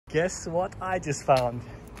Guess what I just found?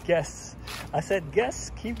 Guess. I said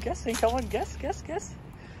guess, keep guessing, come on, guess, guess, guess.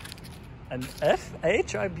 An FA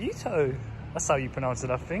tributo. That's how you pronounce it,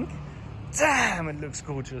 I think. Damn, it looks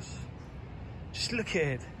gorgeous. Just look at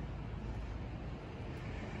it.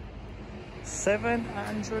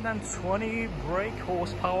 720 brake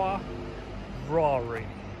horsepower Rari.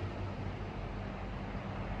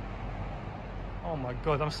 Oh my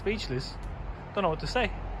god, I'm speechless. Don't know what to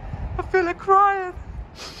say. I feel like crying.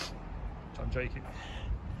 I'm joking.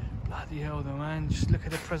 Bloody hell though, man. Just look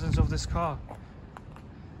at the presence of this car.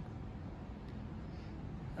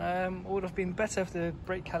 It would have been better if the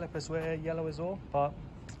brake calipers were yellow as well, but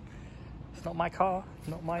it's not my car,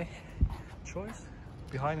 not my choice.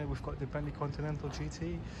 Behind it we've got the Bentley Continental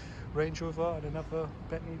GT, Range Rover and another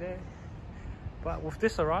Bentley there. But with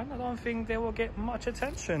this around, I don't think they will get much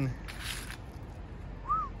attention.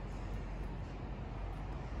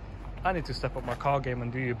 I need to step up my car game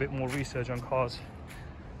and do a bit more research on cars.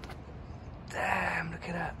 Damn, look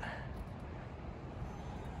at that.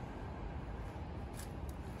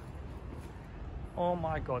 Oh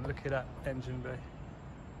my god, look at that engine bay.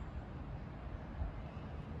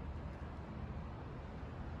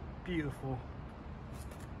 Beautiful.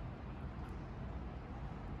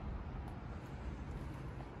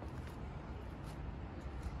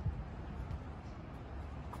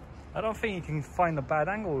 I don't think you can find a bad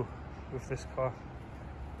angle with this car.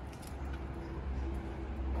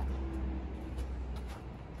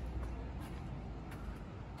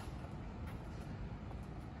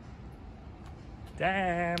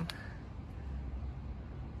 Damn.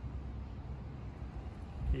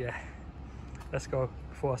 Yeah, let's go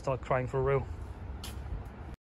before I start crying for real.